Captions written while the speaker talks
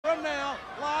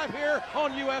right here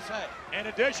on USA. In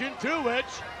addition to which,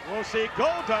 we'll see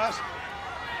Goldust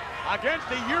against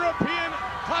the European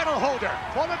title holder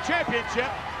for the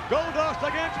championship. Goldust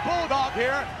against Bulldog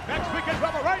here. Next week in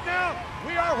trouble. Right now,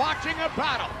 we are watching a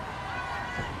battle.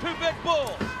 Two big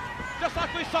bulls, just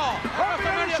like we saw at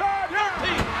WrestleMania 13.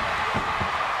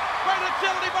 Great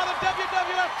agility by the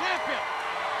WWF champion.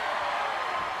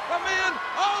 The man,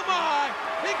 oh my,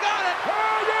 he got it.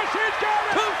 Oh yes, he's got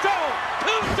it. Tombstone,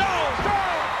 Tombstone.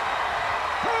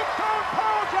 Tombstone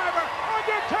pile driver.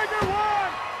 Undertaker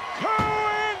 1, 2,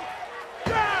 and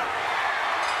down.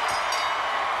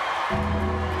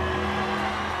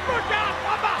 Look out,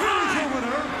 Bubba. Here's your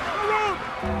winner. Farooq.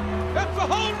 It's the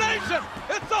whole nation.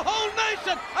 It's the whole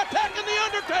nation attacking the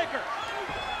Undertaker.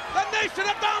 The Nation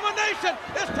of Domination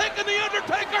is taking the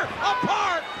Undertaker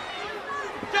apart.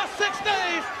 Just 6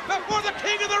 days before the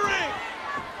King of the Ring.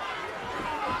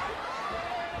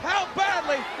 How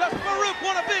badly does Farooq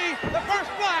want to be the first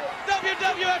black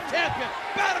WWF champion?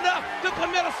 Bad enough to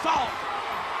commit assault.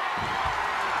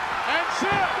 And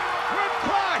Sid with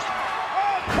clash.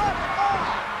 Oh, cut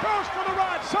off. Goes for the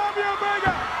run. Sammy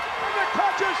Omega in the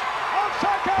clutches of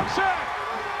Sycho Sid.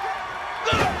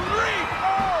 Good grief!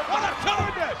 Oh, What a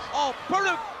chop! goodness. Oh,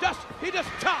 Farooq he just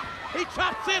chopped. He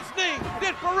chopped Sid's knee,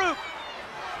 did Farooq.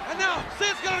 And now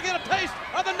Sid's gonna get a taste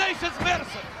of the nation's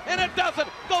medicine, and it doesn't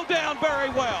go down very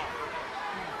well.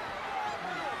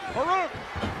 Farooq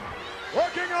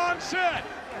working on Sid.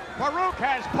 Farooq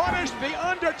has punished the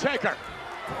Undertaker.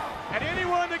 And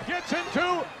anyone that gets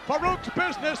into Farooq's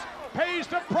business pays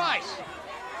the price.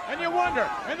 And you wonder,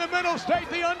 in the mental state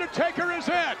the Undertaker is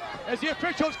in. As the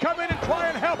officials come in and try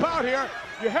and help out here,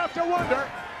 you have to wonder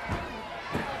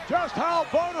just how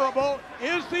vulnerable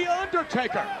is the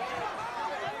Undertaker.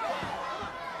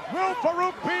 Will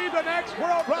Farooq be the next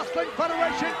World Wrestling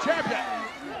Federation champion?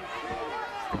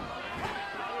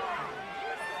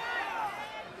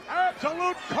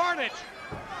 Absolute carnage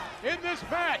in this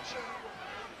match.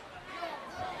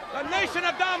 The Nation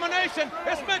of Domination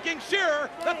is making sure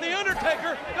that the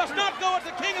Undertaker does not go at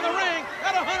the King of the Ring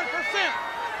at 100%.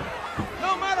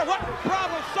 No matter what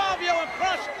problems Savio and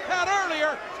Crush had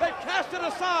earlier, they cast it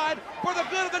aside for the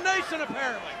good of the nation,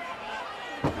 apparently.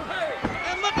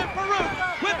 And look at Farooq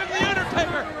whipping the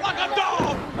Undertaker like a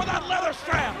dog with that leather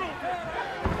strap.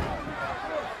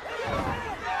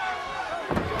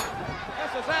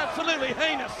 This is absolutely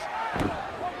heinous. And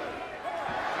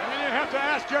then you have to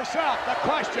ask yourself the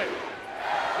question.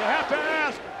 You have to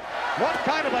ask, what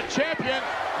kind of a champion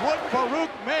would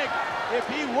Farooq make if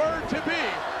he were to be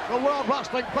the World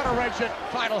Wrestling Federation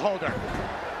title holder?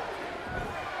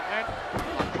 And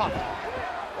a cup.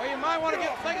 Well, you might want to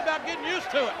think about getting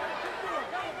used to it.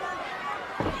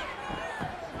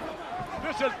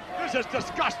 This is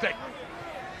disgusting.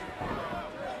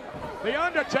 The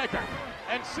Undertaker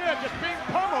and Sid just being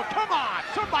pummeled. Come on,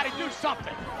 somebody do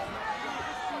something.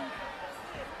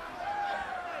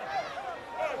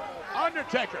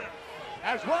 Undertaker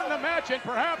has won the match, and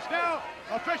perhaps now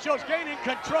officials gaining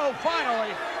control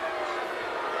finally.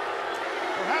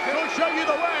 Perhaps he'll show you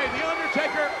the way. The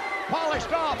Undertaker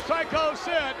polished off Sycho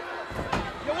Sid.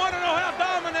 You want to know how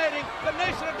dominating the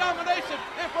Nation of Domination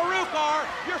and Farooq are?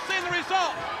 You're seeing the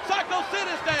result. Sycho Sid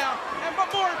is down, and but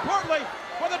more importantly,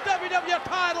 for the WWF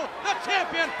title, the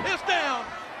champion is down.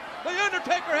 The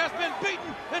Undertaker has been beaten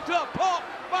into a pulp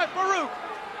by Farooq.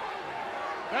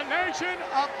 The Nation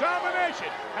of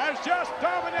Domination has just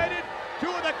dominated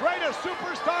two of the greatest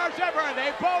superstars ever, and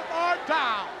they both are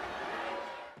down.